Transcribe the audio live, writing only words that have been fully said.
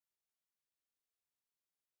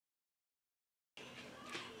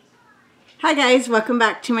Hi guys, welcome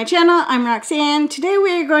back to my channel. I'm Roxanne. Today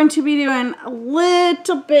we're going to be doing a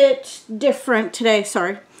little bit different today.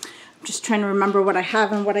 Sorry, I'm just trying to remember what I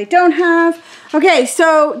have and what I don't have. Okay,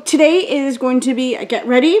 so today is going to be a get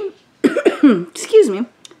ready, excuse me,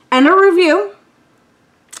 and a review.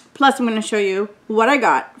 Plus I'm going to show you what I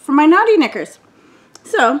got for my Knotty Knickers.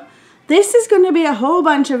 So this is going to be a whole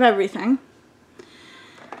bunch of everything.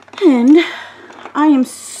 And I am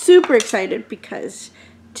super excited because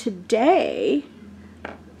today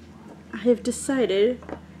I have decided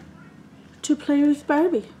to play with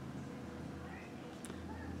Barbie.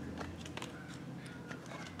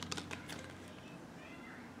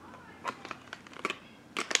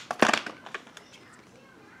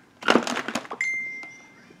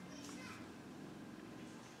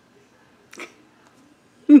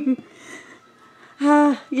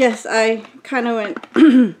 Yes, I kind of went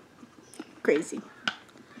crazy.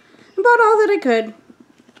 About all that I could.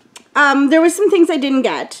 There was some things I didn't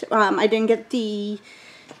get. I didn't get the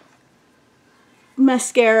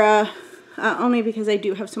mascara, only because I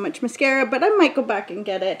do have so much mascara, but I might go back and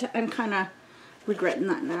get it. I'm kind of regretting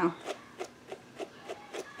that now.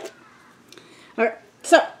 Alright,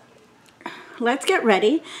 so let's get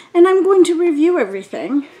ready, and I'm going to review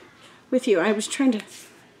everything with you. I was trying to...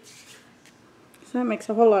 So that makes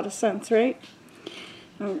a whole lot of sense, right?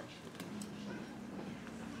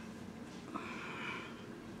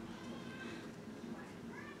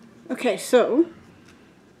 Okay, so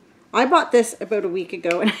I bought this about a week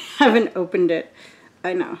ago and I haven't opened it.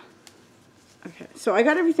 I know. Okay, so I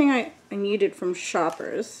got everything I needed from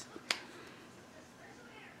Shoppers.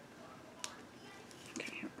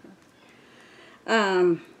 Okay.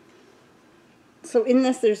 So in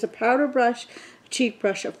this there's a powder brush, a cheek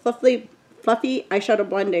brush, a fluffy eyeshadow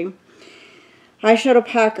blending, eyeshadow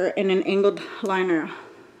packer, and an angled liner.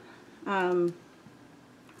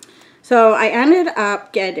 So I ended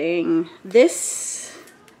up getting this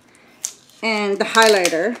and the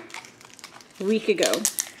highlighter a week ago.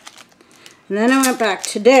 And then I went back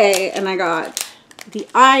today and I got the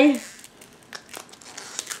eyeshadow?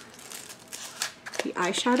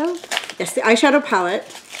 Yes, the eyeshadow palette.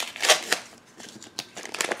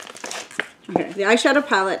 Okay, the eyeshadow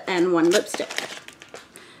palette and one lipstick.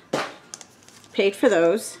 Paid for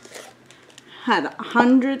those. Had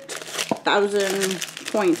 100,000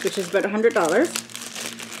 points, which is about $100.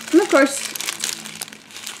 And of course,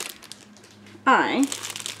 I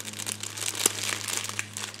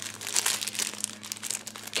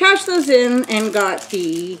cashed those in and got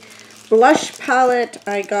the blush palette.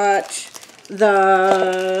 I got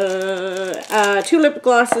the 2 lip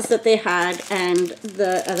glosses that they had and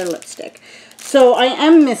the other lipstick. So I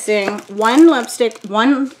am missing one lipstick,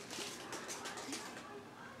 one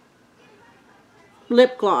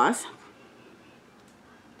lip gloss,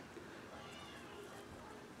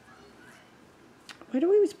 why do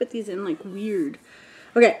we always put these in like weird?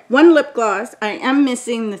 Okay, one lip gloss. I am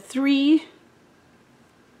missing the 3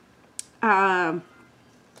 nail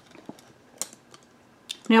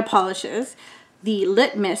polishes, the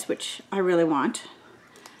lip mist, which I really want,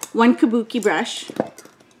 one kabuki brush,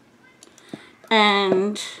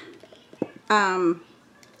 and yeah,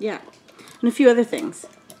 and a few other things.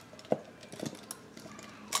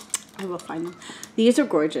 I will find them. These are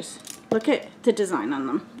gorgeous. Look at the design on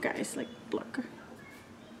them, guys. Like, look.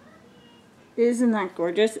 Isn't that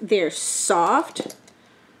gorgeous? They're soft.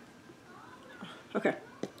 Okay.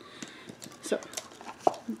 So,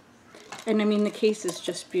 and I mean, the case is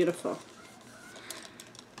just beautiful.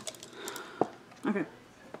 Okay.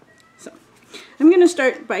 So, I'm going to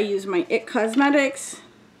start by using my IT Cosmetics.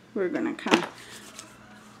 We're going to kind of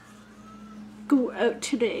go out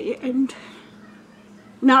today and...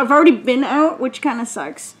 Now, I've already been out, which kind of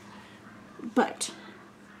sucks, but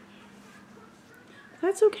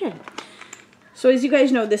that's okay. So, as you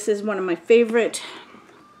guys know, this is one of my favorite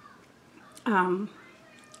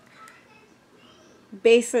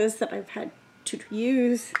bases that I've had to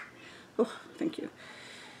use. Oh, thank you.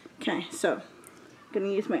 Okay, so I'm going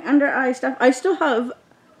to use my under eye stuff. I still have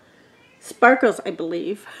sparkles, I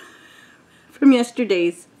believe, from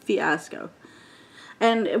yesterday's fiasco.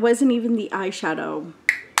 And it wasn't even the eyeshadow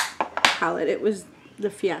palette, it was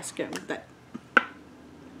the fiasco that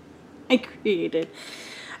I created.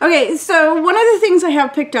 Okay, so one of the things I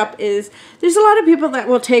have picked up is there's a lot of people that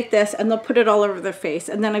will take this and they'll put it all over their face.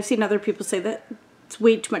 And then I've seen other people say that it's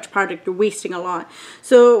way too much product, you're wasting a lot.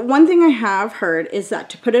 So one thing I have heard is that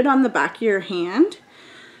to put it on the back of your hand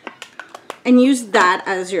and use that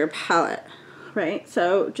as your palette, right?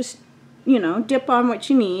 So just, you know, dip on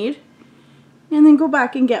what you need and then go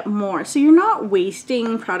back and get more. So you're not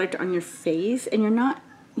wasting product on your face and you're not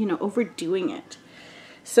you know, overdoing it.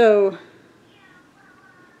 So,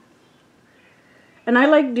 and I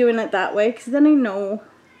like doing it that way because then I know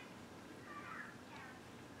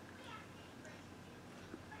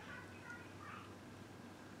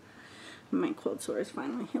my cold sore is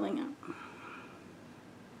finally healing up.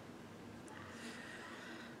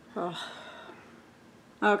 Oh.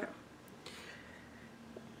 Okay.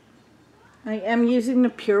 I am using the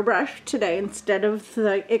Pure brush today instead of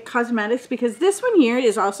the IT Cosmetics because this one here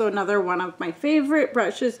is also another one of my favorite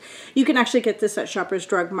brushes. You can actually get this at Shoppers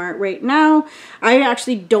Drug Mart right now. I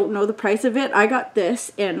actually don't know the price of it. I got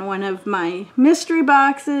this in one of my mystery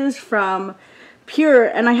boxes from Pure,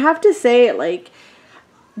 and I have to say, like,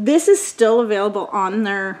 this is still available on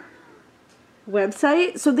their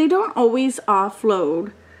website, so they don't always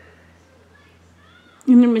offload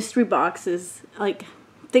in their mystery boxes, like,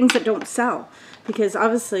 things that don't sell, because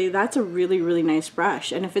obviously that's a really, really nice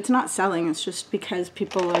brush, and if it's not selling, it's just because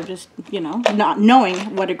people are just, you know, not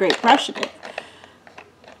knowing what a great brush it is.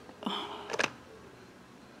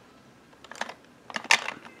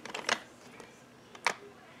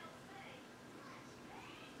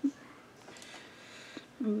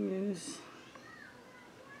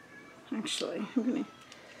 Actually, I'm gonna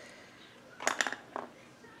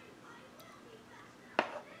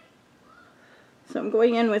so I'm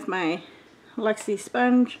going in with my Luxie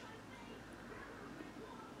sponge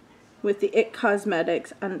with the IT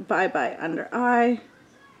Cosmetics and Bye Bye Under Eye.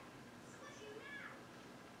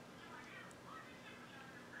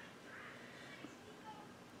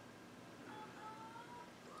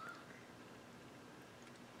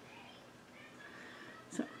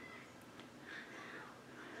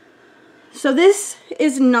 So this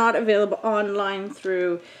is not available online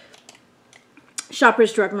through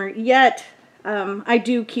Shoppers Drug Mart yet. I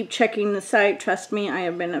do keep checking the site. Trust me, I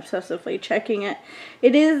have been obsessively checking it.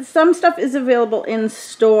 It is, some stuff is available in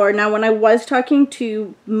store. Now, when I was talking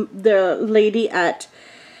to the lady at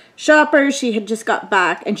Shoppers, she had just got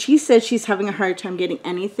back and she said she's having a hard time getting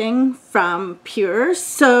anything from Pure.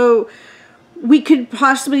 So we could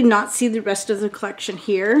possibly not see the rest of the collection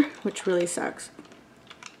here, which really sucks.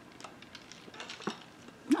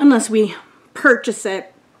 Unless we purchase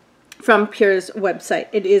it from Pure's website.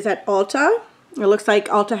 It is at Ulta. It looks like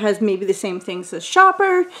Ulta has maybe the same things as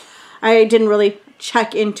Shopper. I didn't really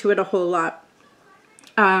check into it a whole lot.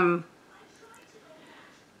 I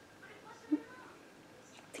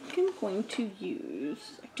think I'm going to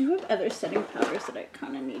use, I do have other setting powders that I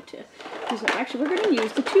kind of need to use. Actually, we're going to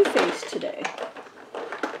use the Too Faced today,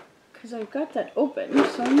 because I've got that open,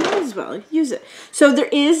 so I might as well use it. So there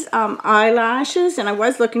is eyelashes, and I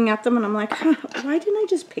was looking at them, and I'm like, huh, why didn't I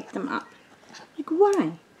just pick them up? Like,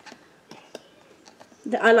 why?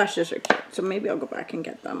 The eyelashes are cute, so maybe I'll go back and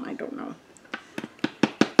get them. I don't know.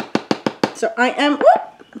 So I am,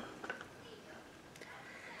 whoop!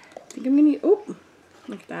 I think I'm gonna, oh,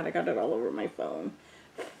 look at that, I got it all over my phone.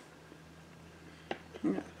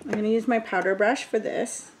 I'm gonna use my powder brush for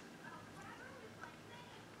this.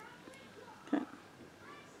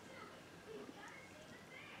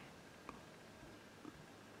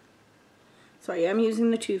 So I am using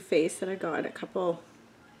the Too Faced that I got a couple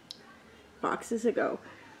boxes ago.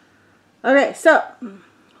 Okay, so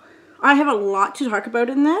I have a lot to talk about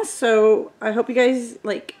in this, so I hope you guys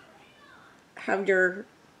like have your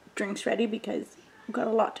drinks ready because I've got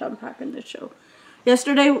a lot to unpack in this show.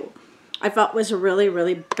 Yesterday I felt was a really,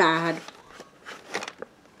 really bad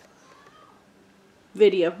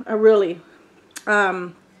video. A really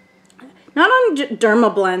not on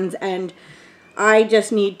derma blends, and I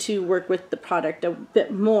just need to work with the product a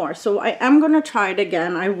bit more. So I am going to try it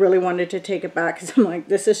again. I really wanted to take it back because I'm like,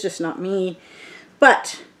 this is just not me.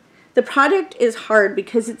 But the product is hard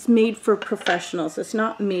because it's made for professionals. It's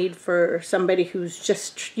not made for somebody who's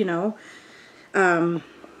just, you know,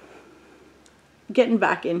 getting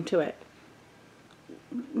back into it.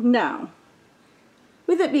 Now,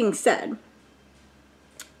 with it being said,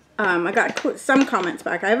 I got some comments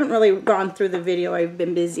back. I haven't really gone through the video. I've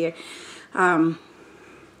been busy.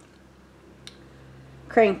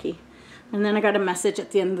 Cranky. And then I got a message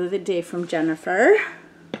at the end of the day from Jennifer.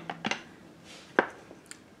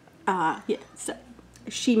 Yeah, so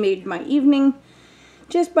she made my evening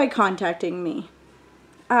just by contacting me.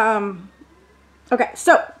 Okay,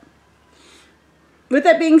 so with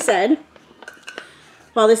that being said,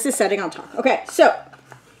 while this is setting, I'll talk. Okay, so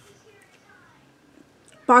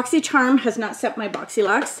BoxyCharm has not sent my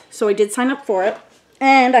BoxyLux, so I did sign up for it.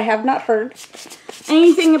 And I have not heard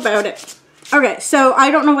anything about it. Okay, so I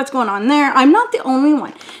don't know what's going on there. I'm not the only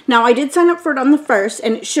one. Now, I did sign up for it on the 1st,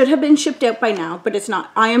 and it should have been shipped out by now, but it's not.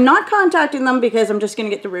 I am not contacting them because I'm just going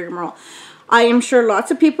to get the rigmarole. I am sure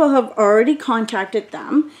lots of people have already contacted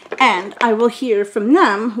them, and I will hear from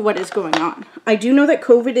them what is going on. I do know that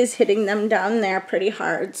COVID is hitting them down there pretty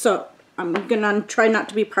hard, so I'm gonna try not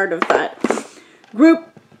to be part of that group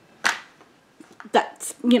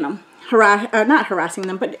that's, you know, not harassing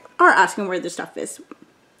them, but are asking where the stuff is.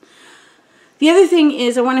 The other thing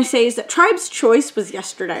is I want to say is that Tribe's Choice was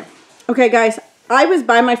yesterday. Okay, guys, I was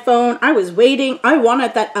by my phone. I was waiting. I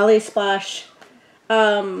wanted that LA Splash.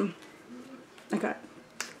 I got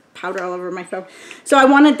powder all over my phone. So I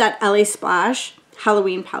wanted that LA Splash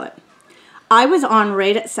Halloween palette. I was on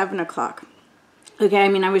right at 7 o'clock. Okay, I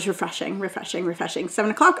mean, I was refreshing.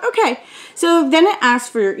 7 o'clock, okay. So then it asks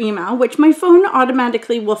for your email, which my phone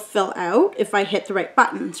automatically will fill out if I hit the right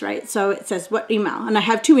buttons, right? So it says what email, and I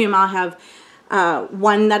have two email. I have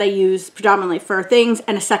one that I use predominantly for things,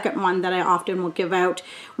 and a second one that I often will give out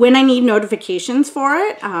when I need notifications for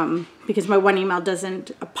it, because my one email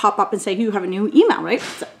doesn't pop up and say, you have a new email, right?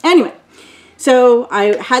 So anyway, so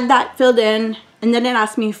I had that filled in, and then it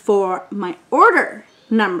asked me for my order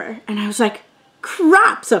number, and I was like,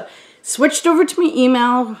 crap. So switched over to my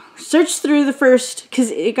email, searched through the first, because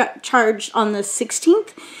it got charged on the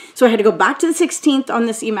 16th. So I had to go back to the 16th on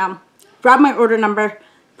this email, grab my order number,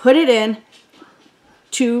 put it in,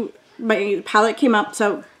 to my palette came up.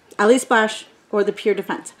 So LA Splash or the Pure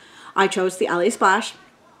Defense. I chose the LA Splash,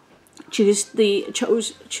 chose the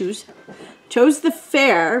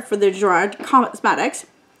Fair for the Gerard Cosmetics.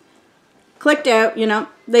 Clicked out, you know,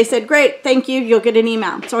 they said, great, thank you, you'll get an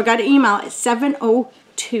email. So I got an email at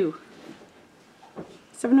 7:02.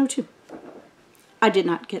 7:02. I did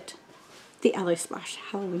not get the LA Splash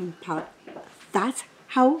Halloween palette. That's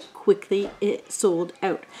how quickly it sold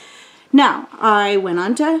out. Now, I went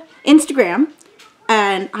onto Instagram,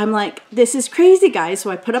 and I'm like, this is crazy, guys. So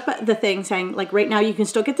I put up the thing saying, like, right now you can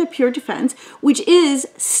still get the Pure Defense, which is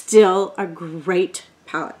still a great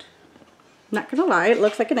palette. Not gonna lie, it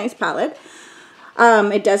looks like a nice palette.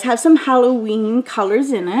 It does have some Halloween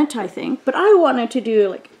colors in it, I think, but I wanted to do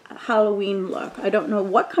like a Halloween look. I don't know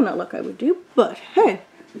what kind of look I would do, but hey.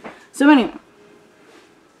 So anyway,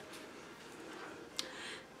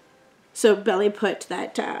 so Belly put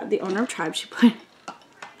that, the owner of Tribe, she put,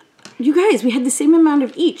 you guys, we had the same amount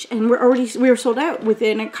of each, and we were sold out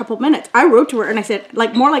within a couple minutes. I wrote to her and I said,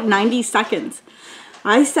 like, more like 90 seconds.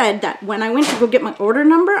 I said that when I went to go get my order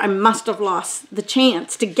number, I must have lost the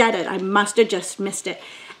chance to get it. I must have just missed it.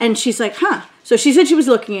 And she's like, huh. So she said she was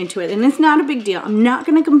looking into it, and it's not a big deal. I'm not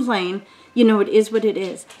going to complain. You know, it is what it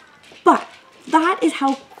is. But that is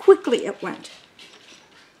how quickly it went.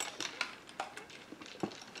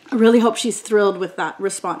 I really hope she's thrilled with that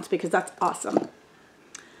response, because that's awesome.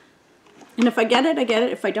 And if I get it, I get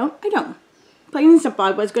it. If I don't, I don't. Plain and simple. I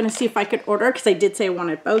was going to see if I could order, because I did say I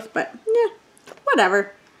wanted both, but yeah.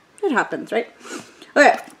 Whatever. It happens, right?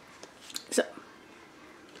 Okay. So,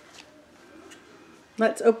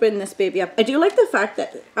 let's open this baby up. I do like the fact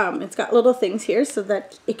that it's got little things here so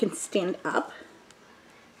that it can stand up.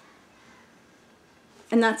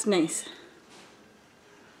 And that's nice.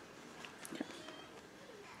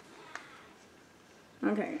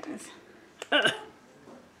 Okay, guys. Ugh.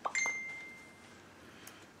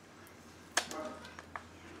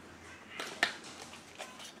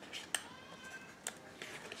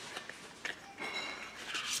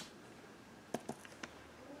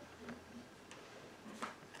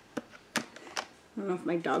 I don't know if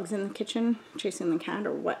my dog's in the kitchen chasing the cat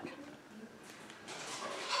or what.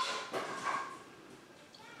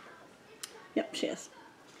 Yep, she is.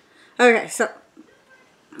 Okay, so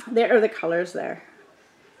there are the colors there.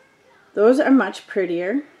 Those are much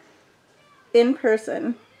prettier in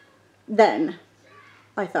person than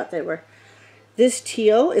I thought they were. This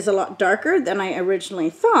teal is a lot darker than I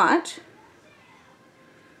originally thought.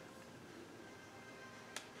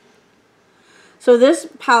 So this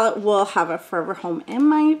palette will have a forever home in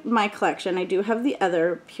my collection. I do have the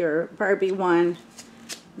other Pure Barbie one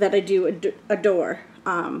that I do adore.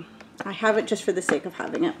 I have it just for the sake of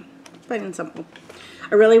having it. Plain and simple.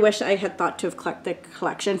 I really wish I had thought to have collected the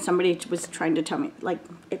collection. Somebody was trying to tell me, like,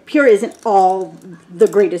 Pure isn't all the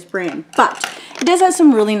greatest brand, but it does have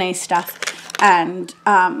some really nice stuff, and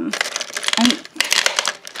I'm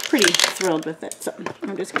pretty thrilled with it. So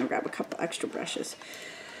I'm just going to grab a couple extra brushes.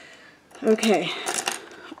 Okay.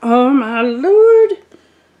 Oh my Lord.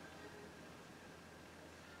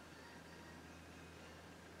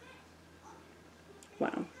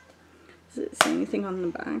 Wow. Does it say anything on the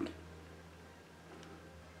back?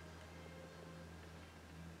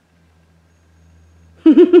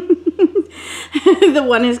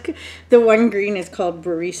 the one green is called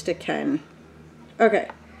Barista Ken. Okay.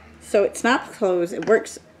 So it's not closed. It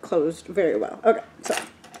works closed very well. Okay, so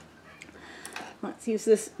let's use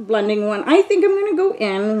this blending one. I think I'm going to go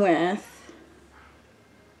in with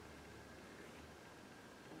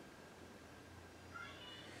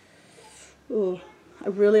oh, I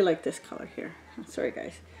really like this color here. Sorry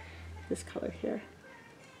guys, this color here.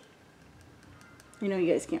 I know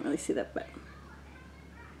you guys can't really see that, but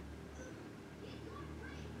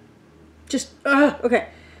just, okay.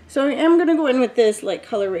 So I am going to go in with this like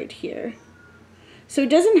color right here. So it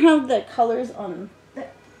doesn't have the colors on the,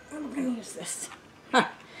 I'm going to use this. Huh.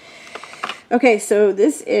 Okay, so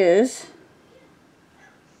this is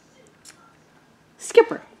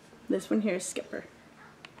Skipper. This one here is Skipper.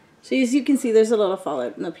 So as you can see, there's a little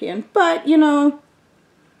fallout in the pan, but you know,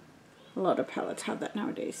 a lot of palettes have that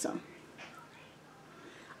nowadays, so.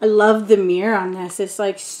 I love the mirror on this. It's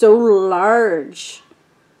like so large.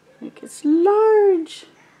 Like it's large.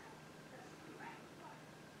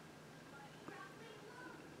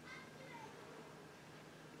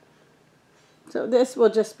 So this will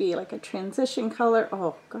just be like a transition color.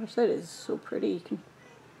 Oh gosh, that is so pretty. You can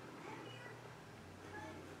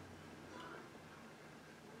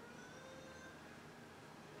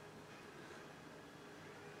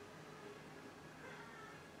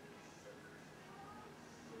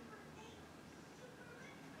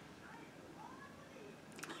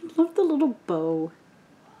I love the little bow.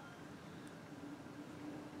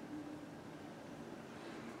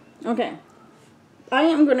 Okay. I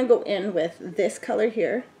am going to go in with this color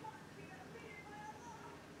here.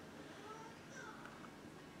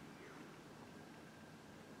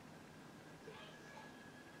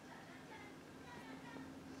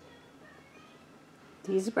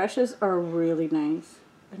 These brushes are really nice.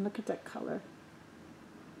 And look at that color.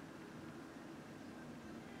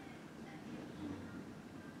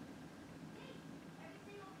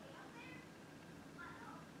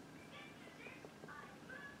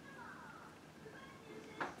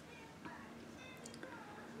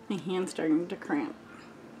 My hand's starting to cramp.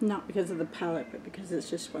 Not because of the palette, but because it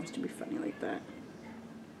just wants to be funny like that.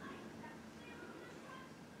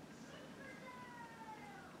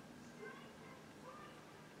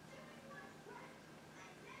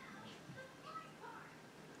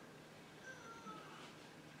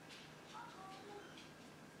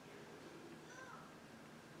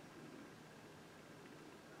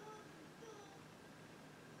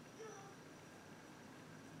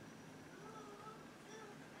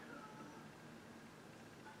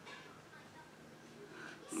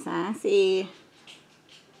 Sassy.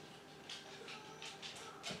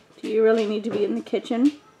 Do you really need to be in the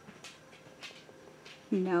kitchen?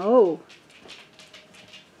 No.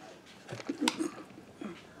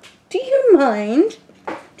 Do you mind?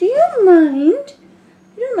 Do you mind?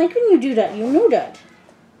 I don't like when you do that. You know that.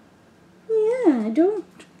 Yeah, I don't.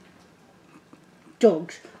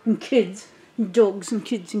 Dogs and kids. And dogs and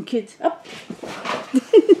kids and kids. Up.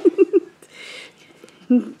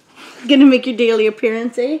 Gonna make your daily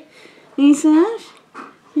appearance, eh? Lisa?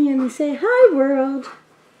 You're gonna say, hi world.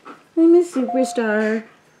 I'm a superstar.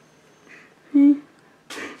 Hmm?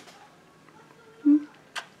 Hmm?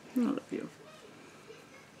 I love you.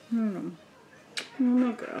 I don't know. You're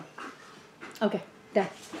my girl. Okay, done.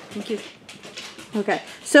 Thank you. Okay,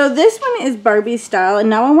 so this one is Barbie style, and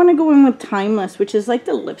now I want to go in with Timeless, which is like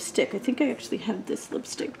the lipstick. I think I actually have this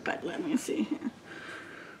lipstick, but let me see here.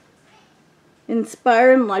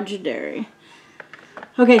 Inspire and Legendary.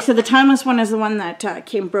 Okay, so the Timeless one is the one that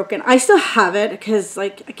came broken. I still have it because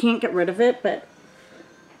like I can't get rid of it, but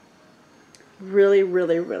really,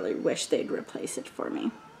 really, really wish they'd replace it for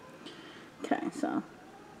me. Okay, so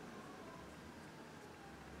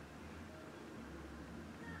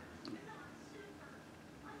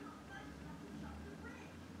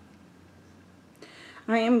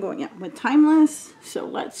I am going up with Timeless, so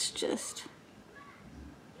let's just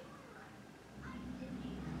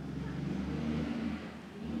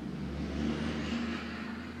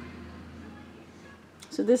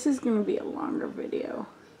so this is going to be a longer video.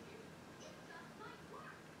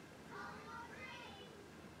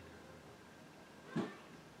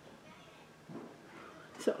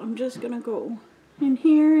 So I'm just going to go in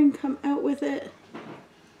here and come out with it.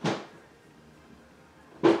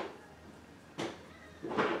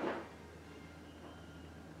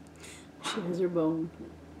 She has her bone.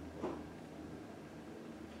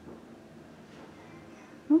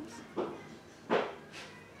 Oops.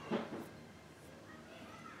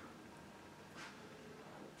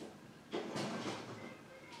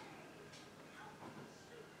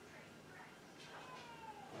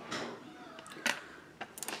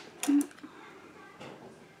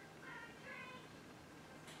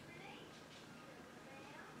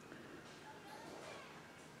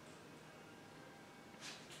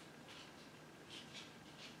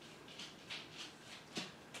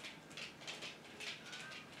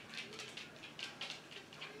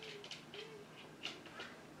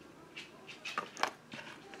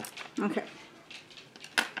 Okay.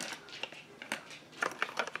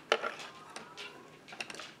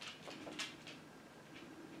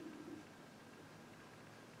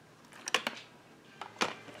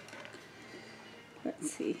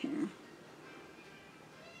 Let's see here.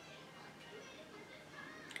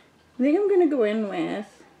 I think I'm going to go in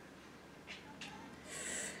with,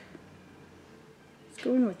 let's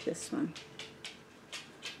go in with this one.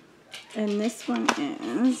 And this one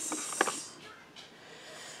is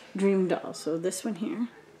Dream Doll. So this one here.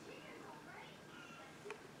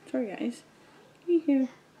 Sorry guys. Here.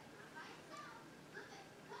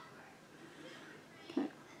 Okay.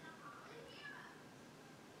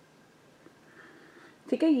 I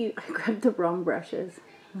think I grabbed the wrong brushes.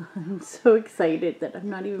 I'm so excited that I'm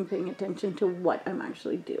not even paying attention to what I'm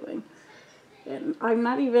actually doing. And I'm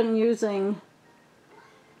not even using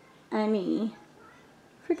any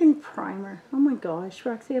freaking primer. Oh my gosh,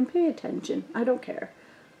 Roxanne, pay attention. I don't care.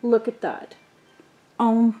 Look at that.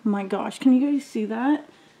 Oh my gosh, can you guys see that?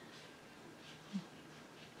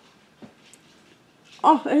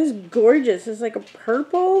 Oh, it is gorgeous. It's like a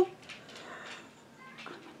purple.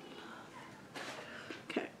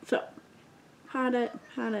 Okay, so pat it,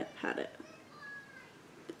 pat it, pat it.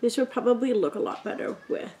 This would probably look a lot better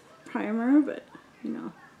with primer, but you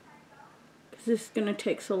know, because this is going to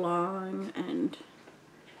take so long and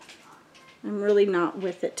I'm really not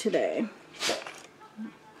with it today.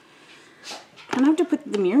 I kind of have to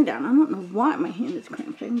put the mirror down. I don't know why my hand is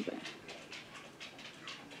cramping, but...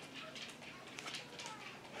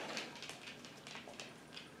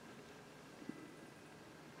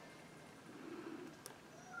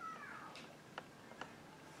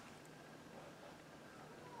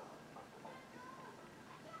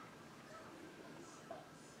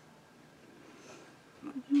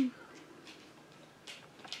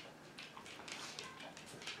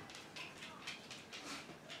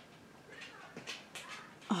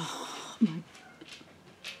 Oh my.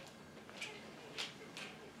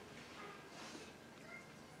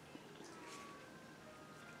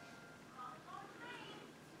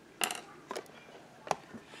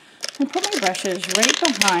 I put my brushes right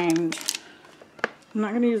behind. I'm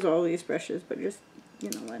not going to use all these brushes, but just, you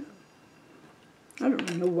know what? I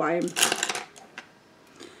don't know why I'm...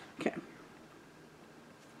 Okay. I'm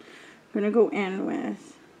going to go in with...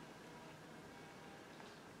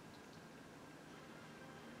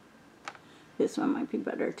 This one might be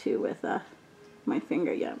better too with my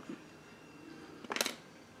finger, yeah.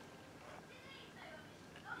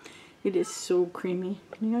 It is so creamy.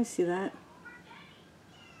 Can you guys see that?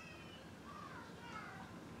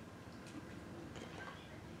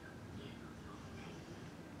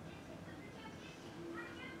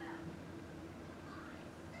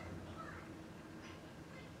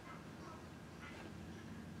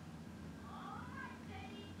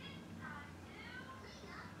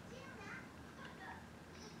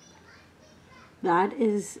 That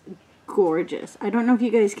is gorgeous. I don't know if you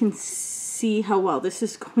guys can see how well this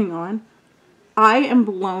is going on. I am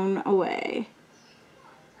blown away.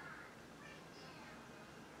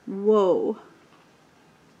 Whoa.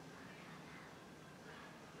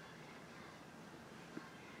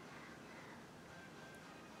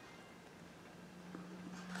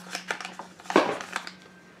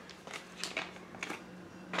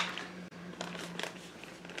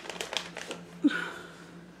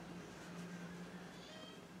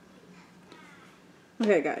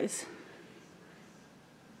 Okay, guys.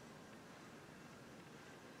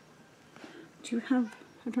 Do you have...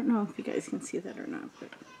 I don't know if you guys can see that or not, but...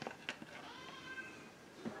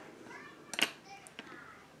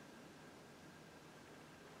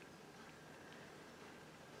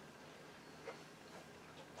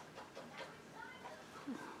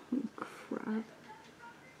 Oh, crap.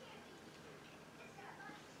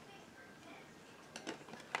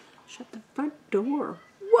 Shut the front door.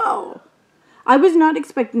 Whoa! I was not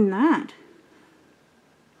expecting that.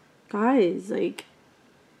 Guys, like...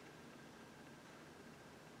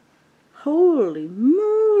 Holy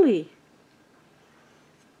moly.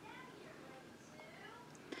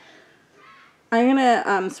 I'm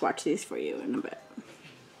gonna swatch these for you in a bit.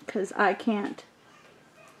 Because I can't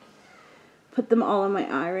put them all in my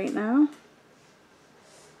eye right now.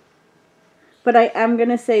 But I am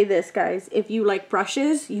gonna say this, guys. If you like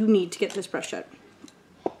brushes, you need to get this brush set.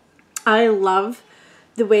 I love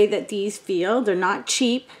the way that these feel. They're not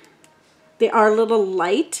cheap. They are a little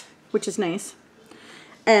light, which is nice.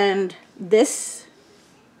 And this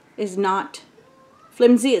is not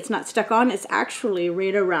flimsy. It's not stuck on. It's actually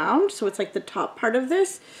right around. So it's like the top part of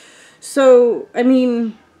this. So, I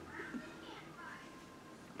mean,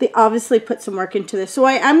 they obviously put some work into this. So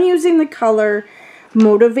I am using the color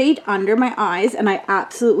motivate under my eyes, and I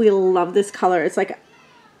absolutely love this color. It's like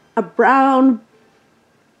a brown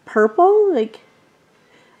purple, like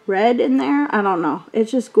red in there. I don't know.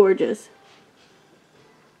 It's just gorgeous.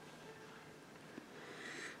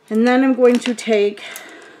 And then I'm going to take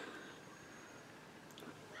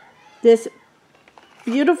this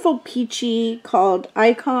beautiful peachy called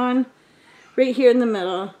Icon right here in the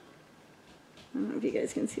middle. I don't know if you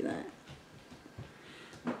guys can see that.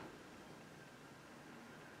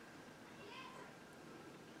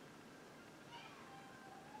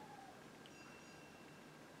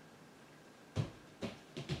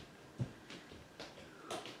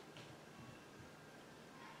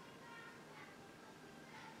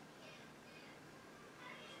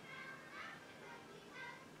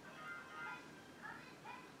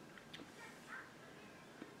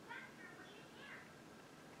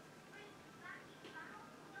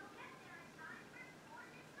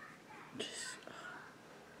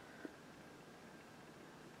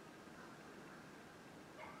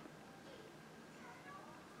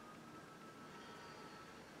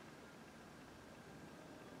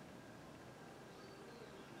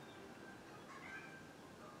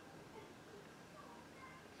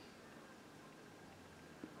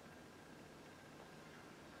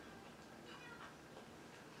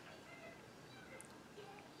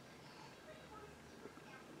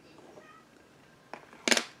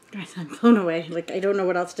 Guys, I'm blown away. Like, I don't know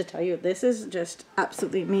what else to tell you. This is just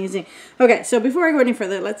absolutely amazing. Okay, so before I go any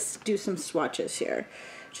further, let's do some swatches here.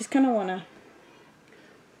 Just kind of want to...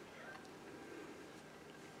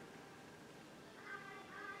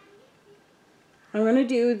 I'm going to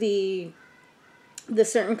do the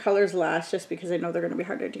certain colors last, just because I know they're going to be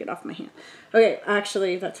harder to get off my hand. Okay,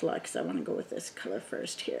 actually, that's a lot, because I want to go with this color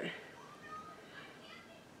first here.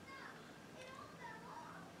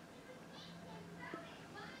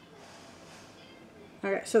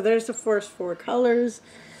 Okay, so there's the first 4 colors.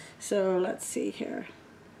 So let's see here.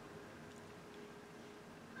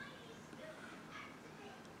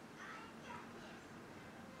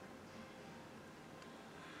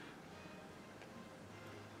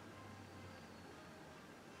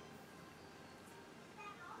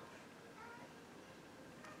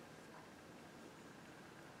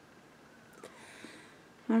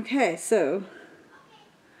 Okay, so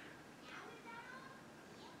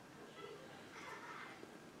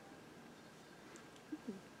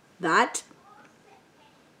that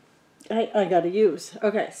I gotta use.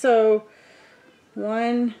 Okay, so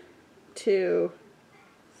 1, 2,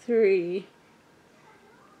 3,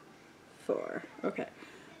 4. Okay,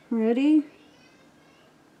 ready?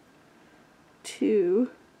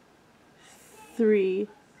 2, 3,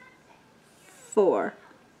 4.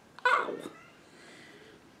 Ow!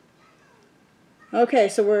 Okay,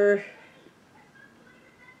 so we're...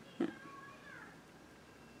 I'm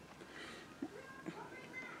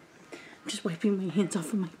just wiping my hands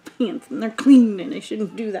off of my pants, and they're clean, and I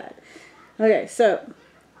shouldn't do that. Okay, so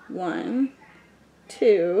 1,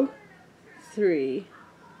 2, 3,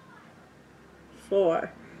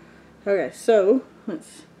 4. Okay, so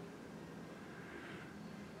let's...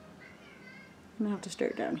 I'm gonna have to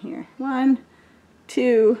start down here. 1,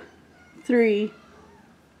 2, 3,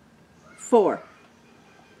 4.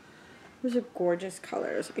 Those are gorgeous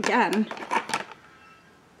colors. Again.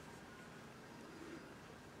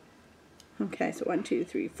 Okay, so 1, 2,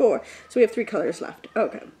 3, 4. So we have 3 colors left.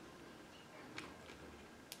 Okay.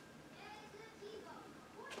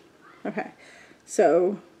 Okay.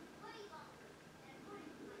 So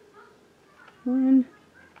 1,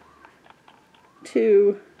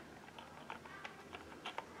 2,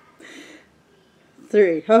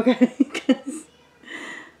 3. Okay.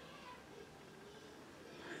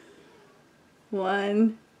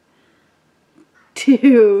 1,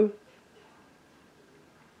 2.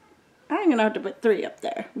 I'm gonna have to put 3 up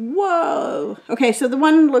there. Whoa. Okay, so the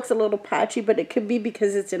one looks a little patchy, but it could be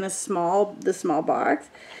because it's in the small box.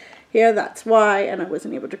 Here, that's why, and I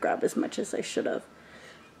wasn't able to grab as much as I should have.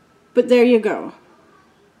 But there you go.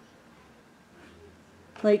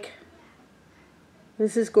 Like,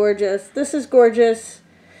 this is gorgeous. This is gorgeous.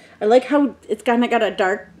 I like how it's kind of got a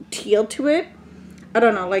dark teal to it. I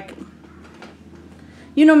don't know, like,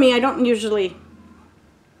 you know me, I don't usually,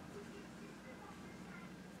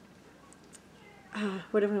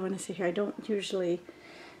 what do I want to say here? I don't usually,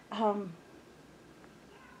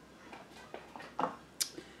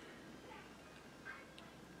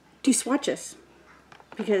 do swatches,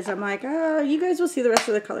 because I'm like, you guys will see the rest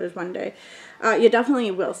of the colors one day. You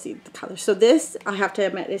definitely will see the colors. So this, I have to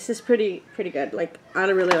admit, this is pretty good. Like, I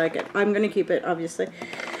really like it. I'm going to keep it, obviously.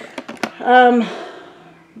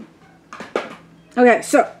 Okay,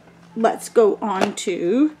 so let's go on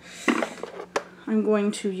to, I'm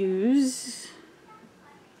going to use,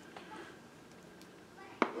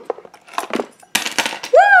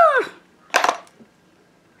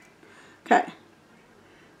 okay.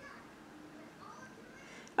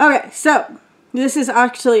 Okay, so this is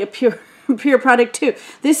actually a pure product too.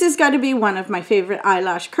 This has got to be one of my favorite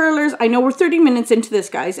eyelash curlers. I know we're 30 minutes into this,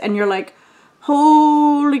 guys, and you're like,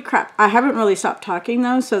 holy crap. I haven't really stopped talking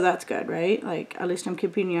though, so that's good, right? Like, at least I'm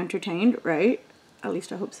keeping you entertained, right? At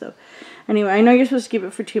least I hope so. Anyway, I know you're supposed to keep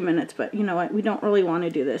it for 2 minutes, but you know what? We don't really want to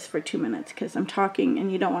do this for 2 minutes because I'm talking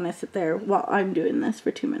and you don't want to sit there while I'm doing this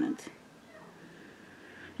for 2 minutes.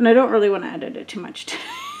 And I don't really want to edit it too much.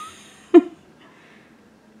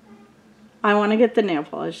 I want to get the nail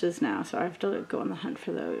polishes now, so I have to go on the hunt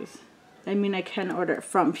for those. I mean, I can order it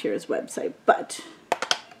from Pure's website, but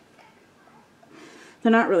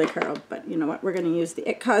they're not really curled. But you know what? We're going to use the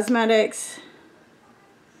IT Cosmetics.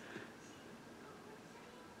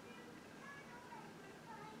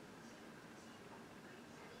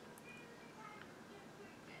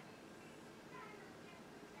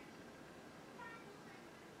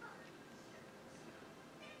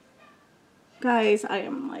 Guys, I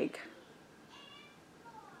am like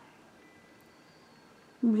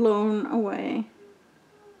blown away.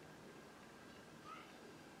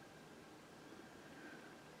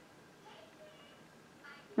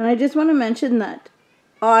 And I just want to mention that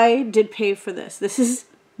I did pay for this. This is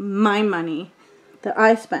my money that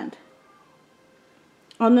I spent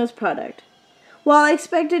on this product. While I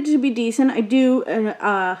expect it to be decent, I do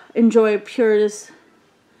enjoy Pure's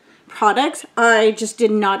products. I just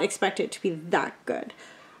did not expect it to be that good.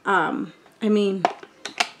 I mean,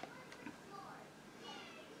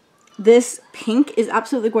 this pink is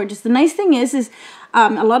absolutely gorgeous. The nice thing is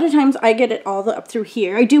a lot of times I get it all up through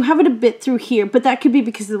here. I do have it a bit through here, but that could be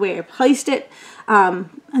because of the way I placed it. On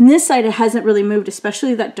this side, it hasn't really moved,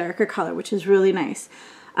 especially that darker color, which is really nice.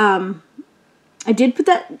 I did put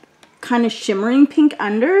that kind of shimmering pink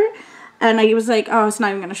under, and I was like, oh, it's not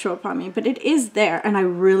even going to show up on me, but it is there, and I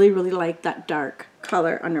really, really like that dark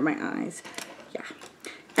color under my eyes. Yeah,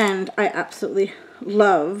 and I absolutely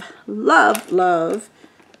love, love, love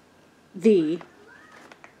the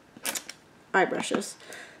eye brushes.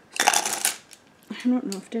 I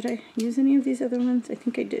don't know if did I use any of these other ones. I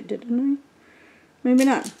think I did, didn't I? Maybe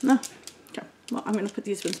not. No. Okay. Well, I'm going to put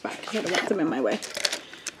these ones back because I don't want them in my way.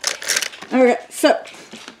 Okay, so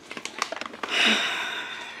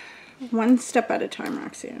one step at a time,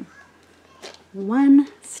 Roxanne. One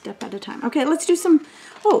step at a time. Okay, let's do some.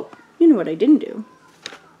 Oh, you know what I didn't do?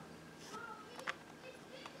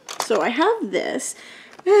 So I have this.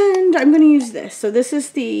 And I'm going to use this. So this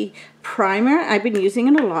is the primer. I've been using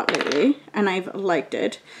it a lot lately, and I've liked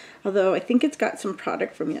it. Although I think it's got some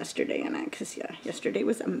product from yesterday in it, because yeah, yesterday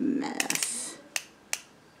was a mess.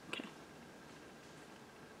 Okay.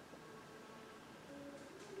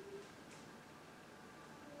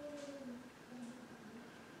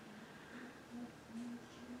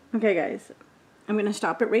 Okay, guys. I'm going to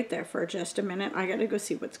stop it right there for just a minute. I got to go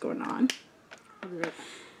see what's going on.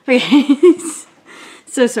 Okay.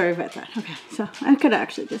 So sorry about that. Okay, so I could have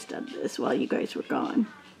actually just done this while you guys were gone.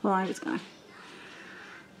 While I was gone.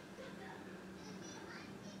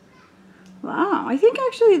 Wow, I think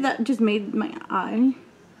actually that just made my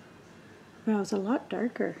eyebrows a lot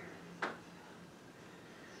darker.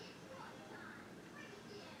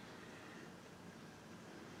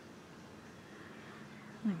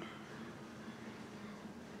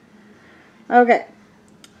 Okay.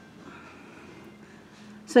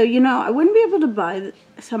 So, you know, I wouldn't be able to buy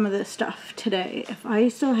some of this stuff today if I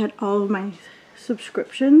still had all of my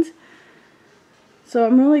subscriptions. So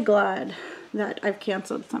I'm really glad that I've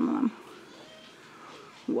canceled some of them.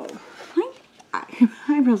 Whoa. My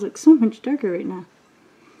eyebrows look so much darker right now.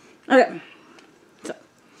 Okay. So.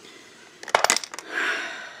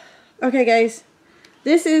 Okay, guys.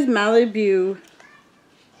 This is Malibu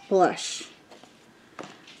blush.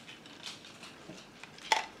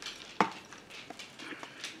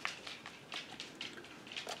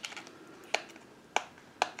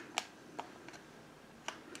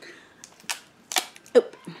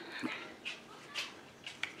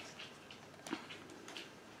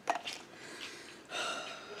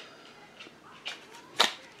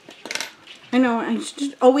 I know, I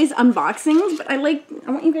just always unboxings, but I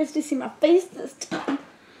want you guys to see my face this time.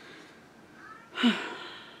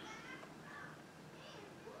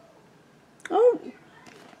 Oh.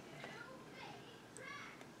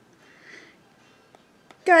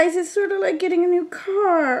 Guys, it's sort of like getting a new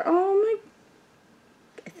car. Oh my,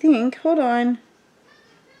 I think, hold on.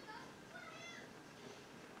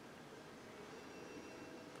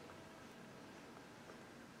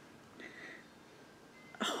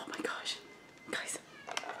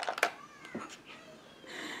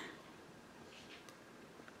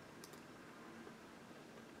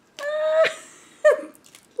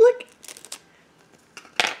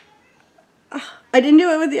 I didn't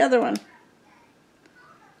do it with the other one.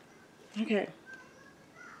 Okay.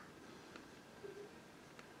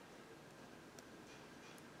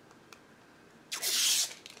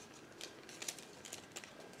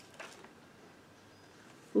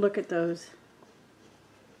 Look at those.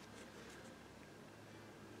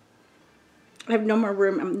 I have no more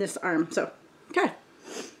room on this arm, so, okay.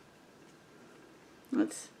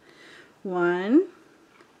 Let's, 1,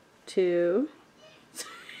 2.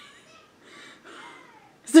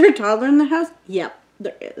 Is there a toddler in the house? Yep,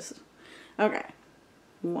 there is. Okay.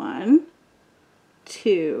 1,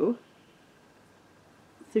 2,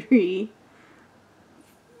 3,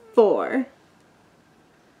 4.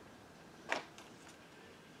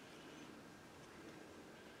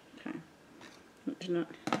 Okay. Do not.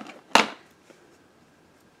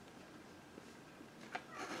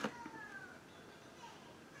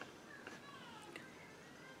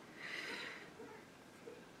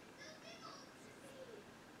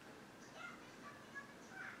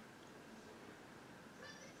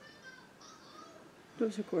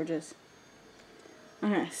 Those are gorgeous.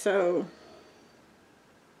 Okay, so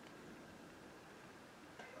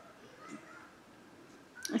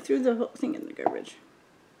I threw the whole thing in the garbage.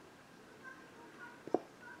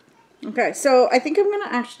 Okay, so I think I'm gonna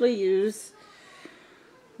actually use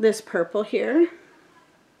this purple here.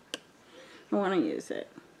 I want to use it.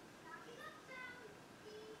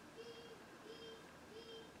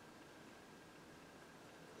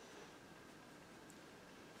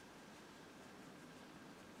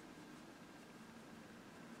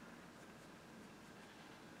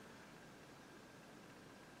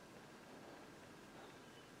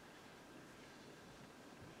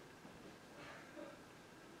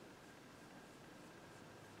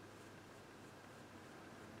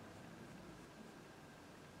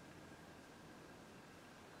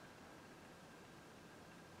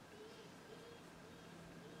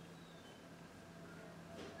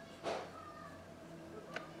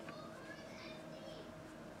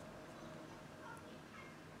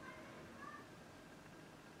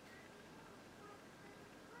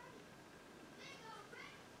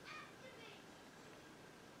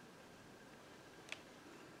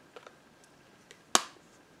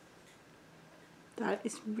 That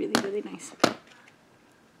is really, really nice.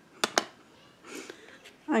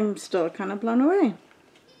 I'm still kind of blown away.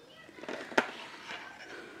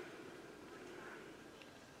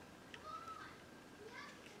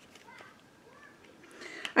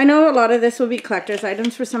 I know a lot of this will be collector's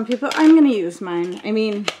items for some people. I'm going to use mine. I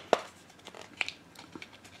mean,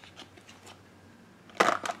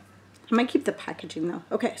 I might keep the packaging though.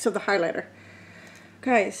 Okay, so the highlighter.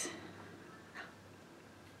 Guys.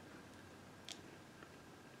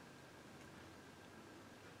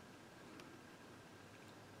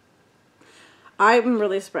 I'm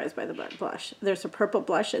really surprised by the black blush. There's a purple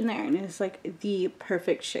blush in there and it's like the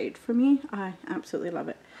perfect shade for me. I absolutely love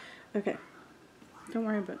it. Okay, don't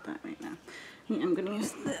worry about that right now. I'm gonna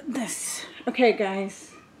use this. Okay, guys.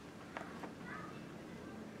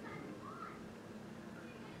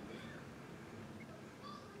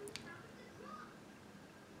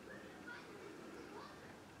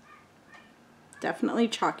 Definitely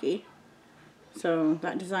chalky. So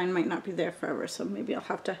that design might not be there forever, so maybe I'll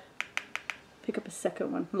have to pick up a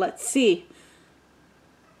second one. Let's see.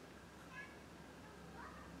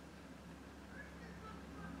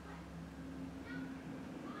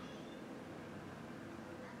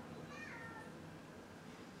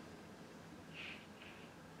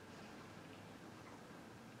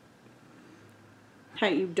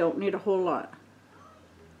 Hey, you don't need a whole lot.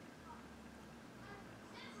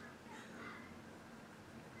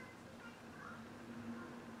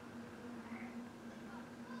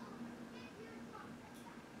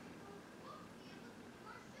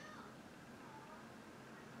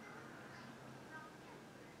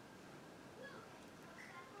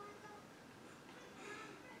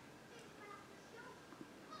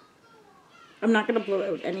 I'm not going to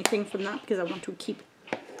blow out anything from that because I want to keep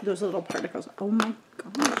those little particles. Oh my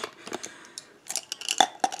gosh.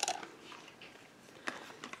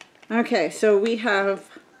 Okay, so we have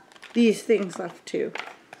these things left too.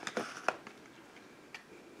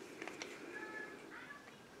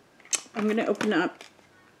 I'm going to open up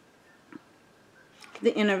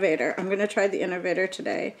the Innovator. I'm going to try the Innovator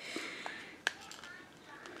today.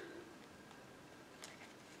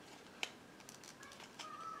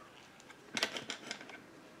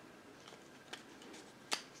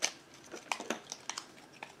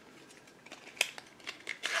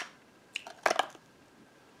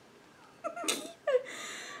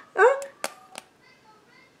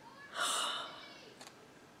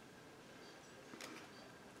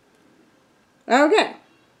 Okay.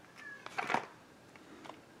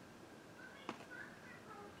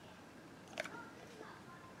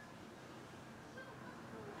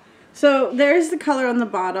 So there's the color on the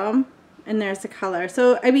bottom, and there's the color.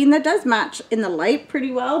 So, I mean, that does match in the light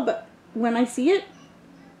pretty well, but when I see it,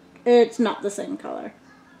 it's not the same color.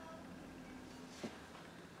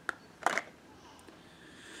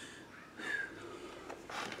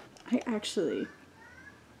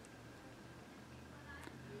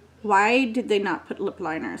 Why did they not put lip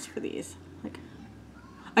liners for these? Like,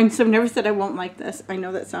 I've never said I won't like this. I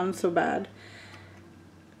know that sounds so bad.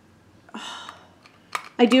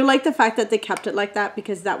 I do like the fact that they kept it like that,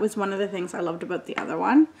 because that was one of the things I loved about the other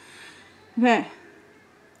one. Okay.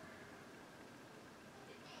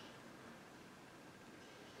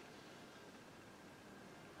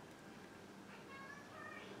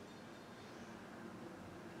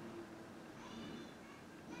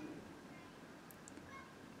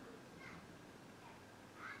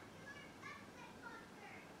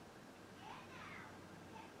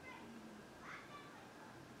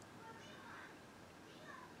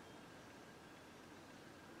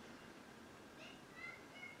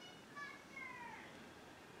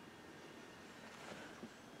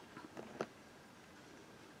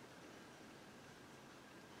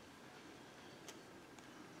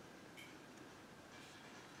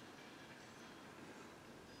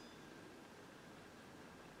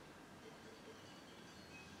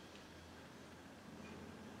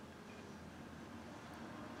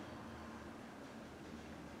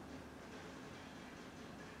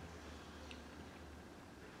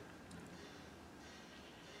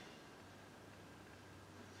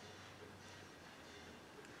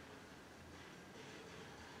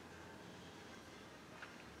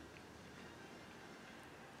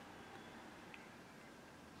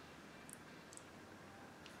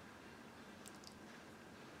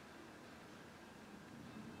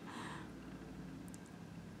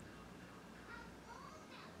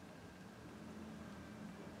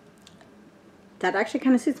 That actually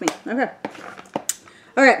kind of suits me. Okay.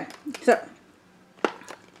 Okay, so.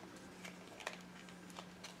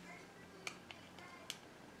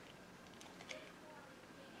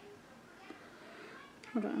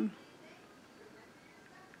 Hold on.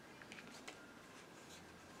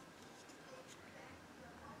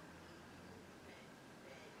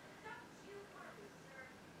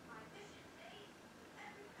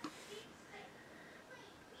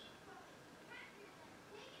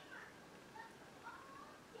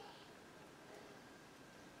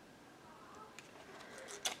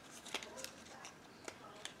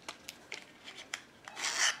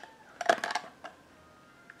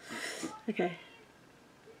 Okay.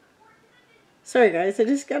 Sorry guys, I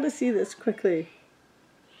just gotta see this quickly.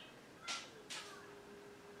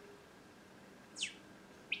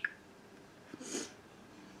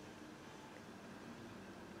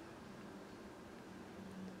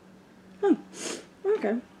 Oh,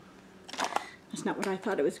 okay. That's not what I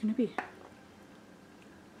thought it was gonna be. Look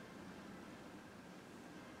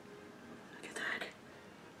at that.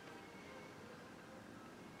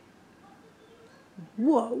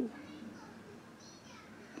 Whoa.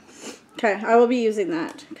 Okay, I will be using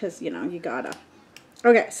that because, you know, you gotta.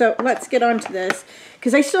 Okay, so let's get on to this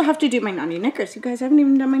because I still have to do my Knotty Knickers. You guys haven't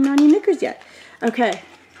even done my Knotty Knickers yet. Okay,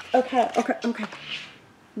 okay, okay, okay.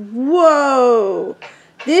 Whoa!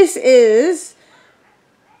 This is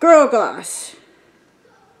Girl Gloss.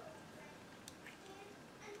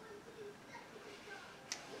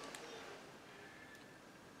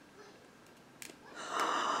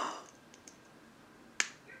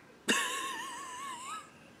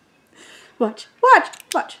 Watch, watch,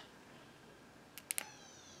 watch.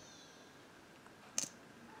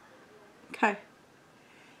 Okay.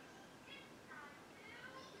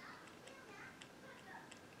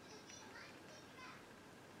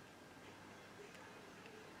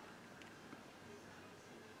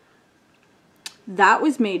 That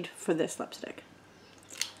was made for this lipstick.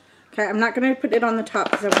 Okay, I'm not going to put it on the top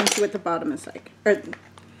because I want to see what the bottom is like. Or, I'm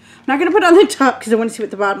not going to put it on the top because I want to see what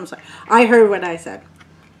the bottom is like. I heard what I said.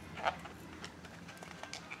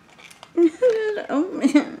 Oh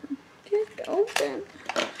man, just open.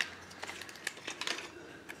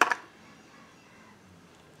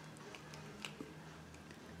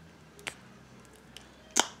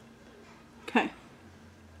 Okay.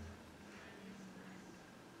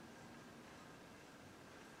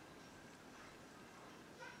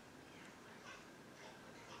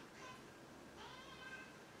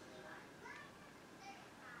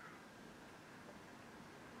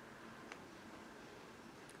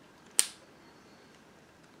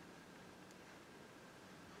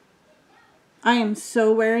 I am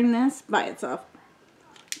so wearing this by itself.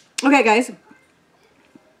 Okay, guys.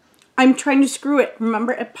 I'm trying to screw it.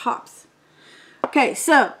 Remember, it pops. Okay,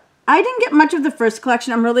 so I didn't get much of the first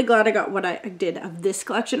collection. I'm really glad I got what I did of this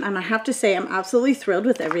collection. And I have to say, I'm absolutely thrilled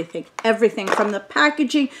with everything. Everything from the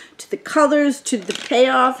packaging to the colors to the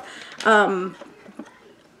payoff.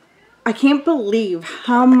 I can't believe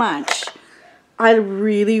how much I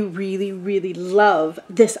really, really, really love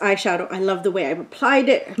this eyeshadow. I love the way I applied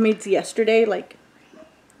it. I made it yesterday, like,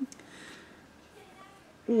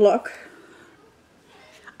 look.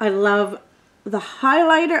 I love the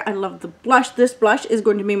highlighter. I love the blush. This blush is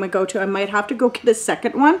going to be my go-to. I might have to go get a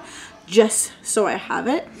second one just so I have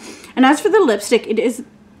it. And as for the lipstick, it is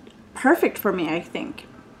perfect for me, I think.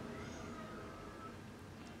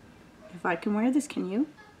 If I can wear this, can you?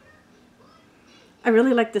 I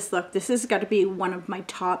really like this look. This has got to be one of my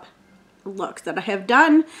top looks that I have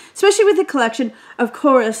done, especially with the collection. Of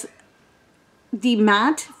course, the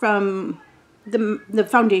matte from the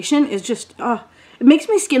foundation is just, oh, it makes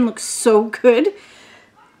my skin look so good.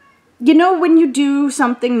 You know when you do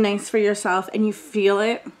something nice for yourself and you feel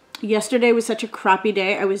it? Yesterday was such a crappy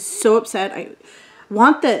day. I was so upset. I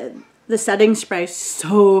want the setting spray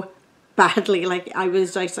so badly. Like, I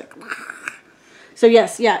was just like... So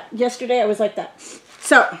yes, yeah, yesterday I was like that.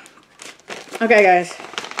 So, okay guys.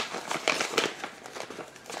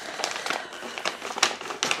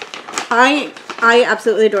 I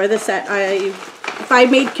absolutely adore this set. If I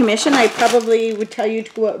made commission, I probably would tell you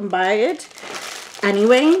to go out and buy it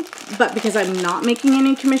anyway. But because I'm not making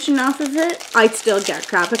any commission off of it, I'd still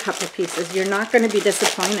grab a couple of pieces. You're not going to be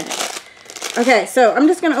disappointed. Okay, so I'm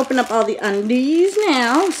just going to open up all the undies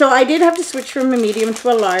now. So I did have to switch from a medium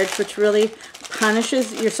to a large, which really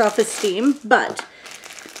punishes your self-esteem, but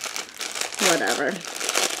whatever.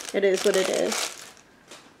 It is what it is.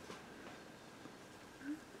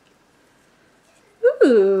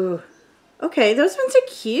 Ooh. Okay, those ones are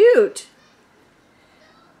cute.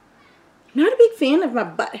 Not a big fan of my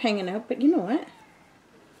butt hanging out, but you know what?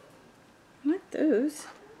 I like those.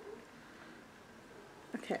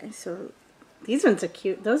 Okay, so these ones are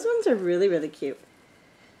cute. Those ones are really, really cute.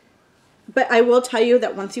 But I will tell you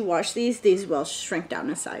that once you wash these will shrink down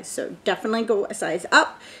a size. So definitely go a size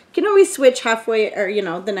up. You can always switch halfway or, you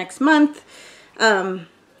know, the next month. Okay,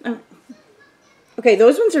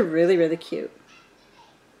 those ones are really, really cute.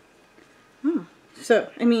 So,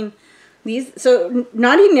 I mean, so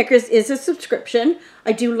Knotty Knickers is a subscription.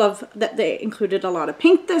 I do love that they included a lot of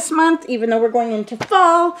pink this month, even though we're going into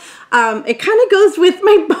fall. It kind of goes with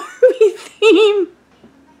my Barbie theme.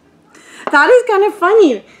 That is kind of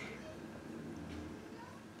funny.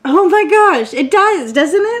 Oh my gosh, it does,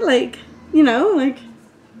 doesn't it? Like, you know, like...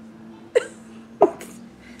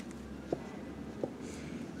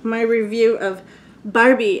 my review of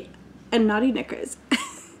Barbie and Knotty Knickers.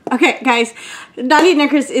 Okay, guys, Knotty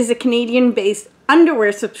Knickers is a Canadian-based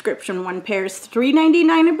underwear subscription. One pair is $3.99,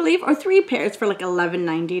 I believe, or 3 pairs for like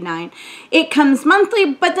 $11.99. It comes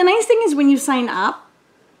monthly, but the nice thing is when you sign up,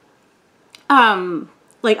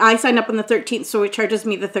 like I signed up on the 13th, so it charges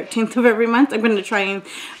me the 13th of every month. I'm going to try and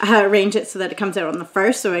arrange it so that it comes out on the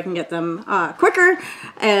 1st so I can get them quicker.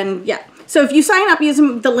 And yeah, so if you sign up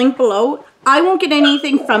using the link below, I won't get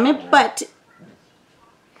anything from it, but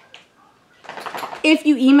if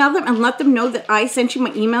you email them and let them know that I sent you,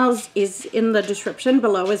 my emails is in the description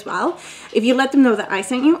below as well. If you let them know that I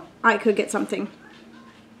sent you, I could get something,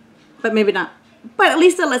 but maybe not. But at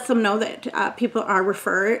least it lets them know that people are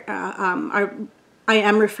I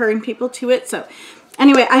am referring people to it. So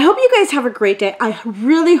anyway, I hope you guys have a great day. I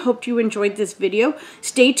really hope you enjoyed this video.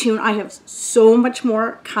 Stay tuned. I have so much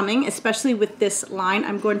more coming, especially with this line.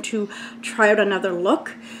 I'm going to try out another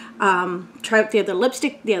look. Try out the other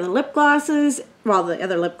lipstick, the other lip glosses, well, the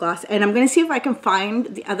other lip gloss, and I'm going to see if I can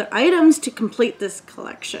find the other items to complete this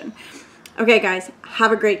collection. Okay, guys,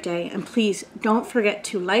 have a great day, and please don't forget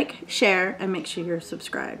to like, share, and make sure you're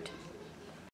subscribed.